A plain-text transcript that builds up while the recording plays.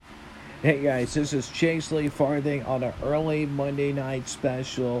Hey guys, this is Chase Lee Farthing on an early Monday night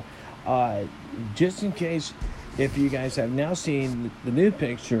special. Uh, just in case, if you guys have now seen the new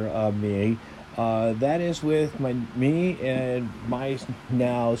picture of me, that is with me and my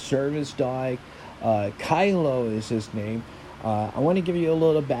now service dog. Kylo is his name. I want to give you a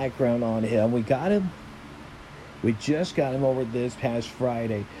little background on him. We just got him over this past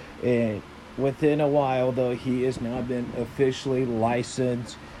Friday, and within a while, though, he has now been officially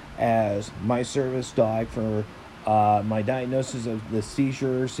licensed as my service dog for my diagnosis of the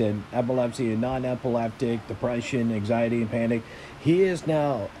seizures and epilepsy and non-epileptic depression, anxiety, and panic. He is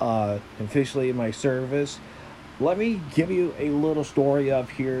now officially in my service. Let me give you a little story up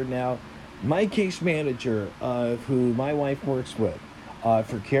here now. My case manager, who my wife works with,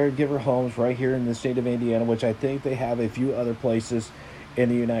 for caregiver homes right here in the state of Indiana, which I think they have a few other places in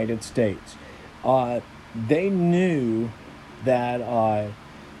the United States. They knew that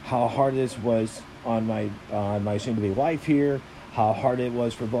how hard this was on my soon-to-be wife here, how hard it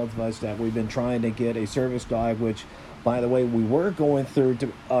was for both of us that we've been trying to get a service dog, which, by the way, we were going through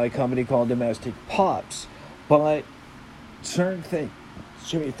a company called Domestic Pups, but certain things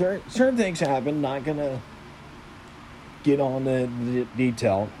happen. Not gonna get on the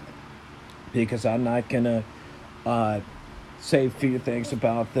detail because I'm not gonna say a few things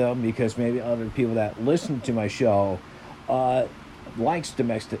about them because maybe other people that listen to my show likes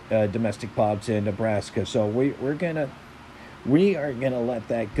domestic pups in Nebraska. So we are gonna let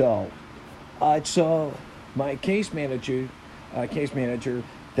that go. So my case manager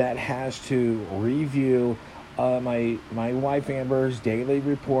that has to review my wife Amber's daily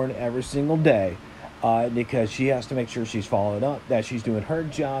report every single day, because she has to make sure she's following up, that she's doing her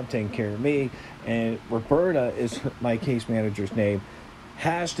job, taking care of me. And Roberta is my case manager's name,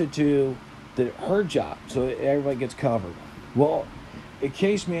 has to do her job so everybody gets covered. Well, a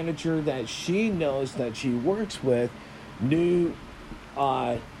case manager that she knows that she works with knew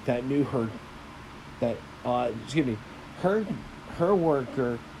her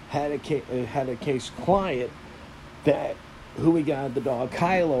worker had a case client that who we got the dog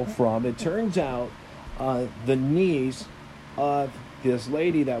Kylo from. It turns out the niece of this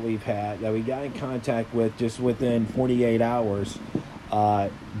lady that we got in contact with just within 48 hours.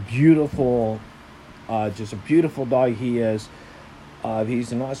 Beautiful, just a beautiful dog he is.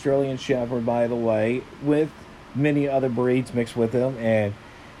 He's an Australian Shepherd, by the way, with many other breeds mixed with him. And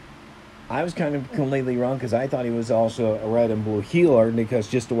I was kind of completely wrong because I thought he was also a red and blue heeler because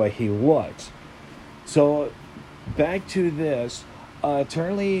just the way he looks. So back to this.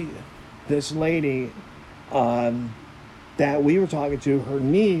 Apparently, this lady that we were talking to, her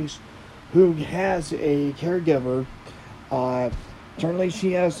niece, who has a caregiver, apparently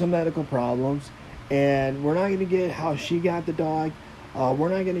she has some medical problems, and we're not going to get how she got the dog. We're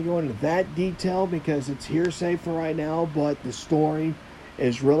not going to go into that detail because it's hearsay for right now, but the story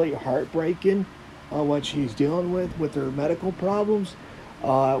is really heartbreaking, what she's dealing with her medical problems.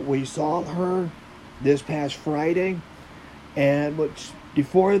 We saw her this past Friday, and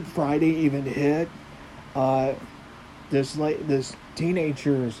before Friday even hit, this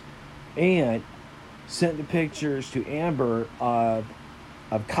teenager's aunt sent the pictures to Amber of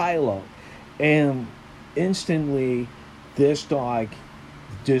Kylo, and instantly this dog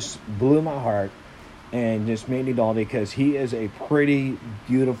just blew my heart and just made me dull because he is a pretty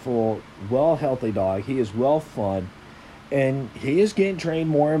beautiful, healthy dog. He is fun, and he is getting trained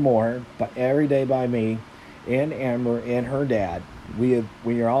more and more every day by me and Amber and her dad. We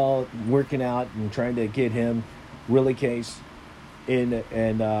are all working out and trying to get him really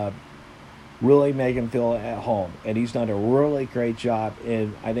and really make him feel at home. And he's done a really great job,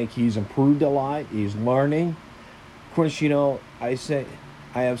 and I think he's improved a lot. He's learning. Of course, I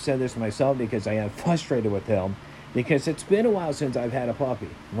have said this myself because I am frustrated with him because it's been a while since I've had a puppy.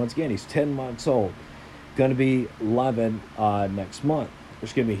 Once again, he's 10 months old. Going to be 11 next month.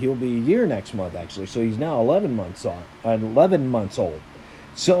 He'll be a year next month, actually. So he's now 11 months old.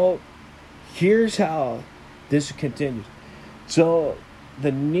 So here's how this continues. So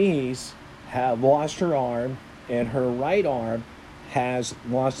the niece have lost her arm, and her right arm has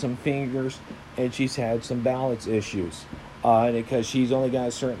lost some fingers, and she's had some balance issues because she's only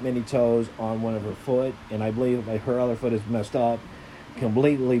got certain many toes on one of her foot, and I believe her other foot is messed up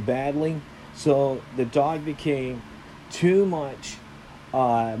completely badly. So the dog became too much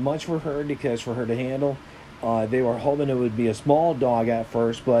for her for her to handle. They were hoping it would be a small dog at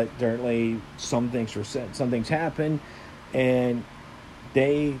first, but apparently some things happened, and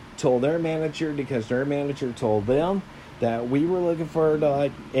they told their manager because their manager told them that we were looking for a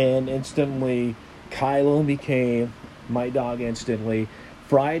dog, and instantly Kylo became my dog instantly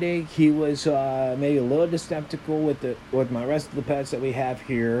Friday, he was maybe a little skeptical with my rest of the pets that we have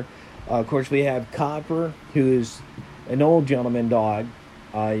here. Of course, we have Copper, who is an old gentleman dog.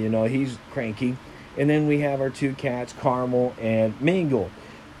 He's cranky. And then we have our two cats, Carmel and Mingle.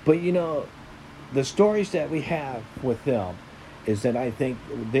 But, the stories that we have with them is that I think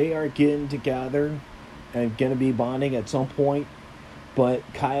they are getting together and going to be bonding at some point. But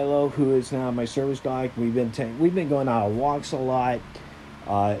Kylo, who is now my service dog, we've been going out on walks a lot,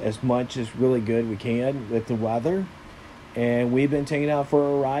 as much as really good we can with the weather. And we've been taking out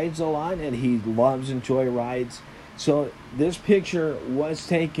for rides a lot, and he loves enjoy rides. So this picture was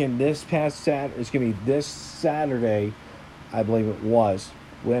taken this past Saturday. It's going to be this Saturday, I believe it was,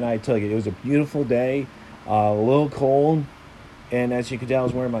 when I took it. It was a beautiful day, a little cold. And as you can tell, I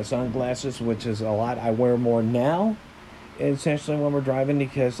was wearing my sunglasses, which is a lot. I wear more now, essentially, when we're driving,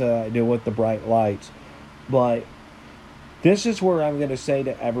 because I deal with the bright lights. But this is where I'm going to say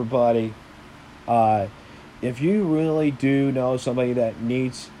to everybody, if you really do know somebody that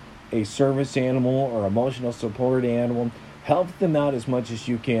needs a service animal or emotional support animal, help them out as much as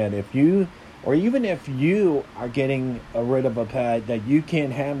you can. Even if you are getting rid of a pet that you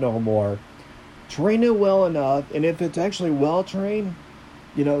can't have no more, train it well enough, and if it's actually well trained,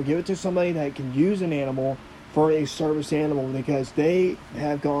 give it to somebody that can use an animal for a service animal, because they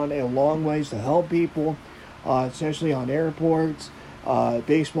have gone a long ways to help people, especially on airports,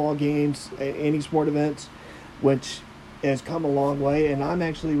 baseball games, any sport events, which has come a long way. And I'm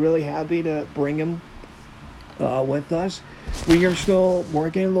actually really happy to bring them with us. We are still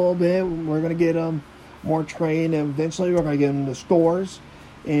working a little bit. We're going to get them more trained, and eventually we're going to get them to stores,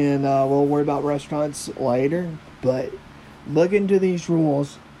 and we'll worry about restaurants later. But look into these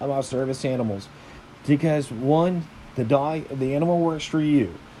rules about service animals, because one, the animal works for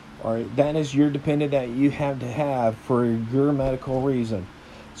you, or that is your dependent that you have to have for your medical reason.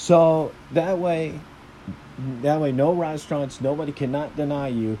 So that way no restaurants, nobody cannot deny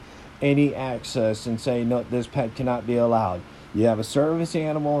you any access and say, no, this pet cannot be allowed. You have a service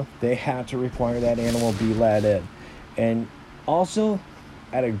animal, they have to require that animal be let in. And also,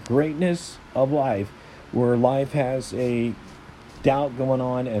 at a greatness of life, where life has a doubt going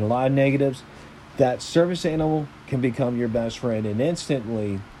on and a lot of negatives, that service animal can become your best friend. And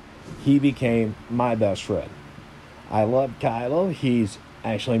instantly, he became my best friend. I love Kylo. He's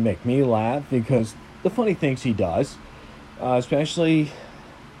actually make me laugh, because the funny things he does, especially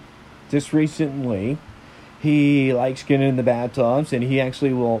just recently, he likes getting in the bathtubs, and he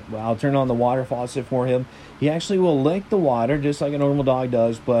actually I'll turn on the water faucet for him. He actually will lick the water just like a normal dog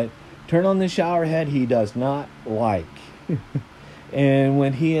does, but turn on the shower head he does not like. And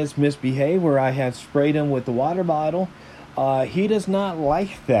when he has misbehaved, where I have sprayed him with the water bottle, he does not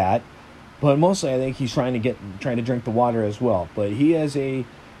like that. But mostly I think he's trying to drink the water as well. But he is a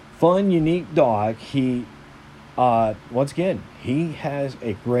fun, unique dog. He, once again, he has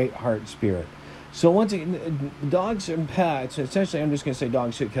a great heart spirit. So once again, dogs and pets, essentially I'm just going to say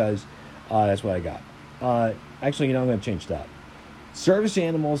dogs because that's what I got. Actually, I'm going to change that. Service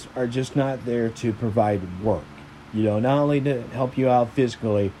animals are just not there to provide work. Not only to help you out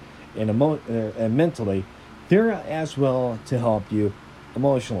physically and mentally, they're as well to help you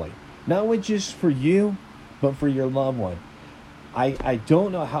emotionally. Not just for you, but for your loved one. I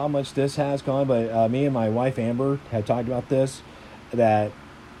don't know how much this has gone, but me and my wife Amber have talked about this, that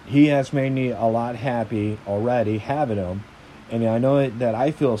he has made me a lot happy already having him. And I know that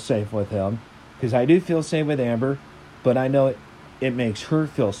I feel safe with him, because I do feel safe with Amber, but I know it makes her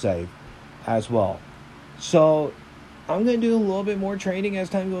feel safe as well. So I'm going to do a little bit more training as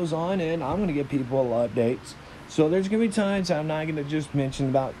time goes on, and I'm going to give people updates. So there's going to be times I'm not going to just mention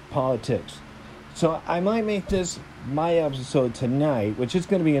about politics. So I might make this my episode tonight, which is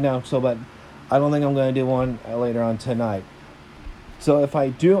going to be an episode, but I don't think I'm going to do one later on tonight. So if I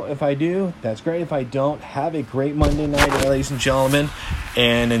do, that's great. If I don't, have a great Monday night, ladies and gentlemen,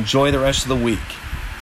 and enjoy the rest of the week.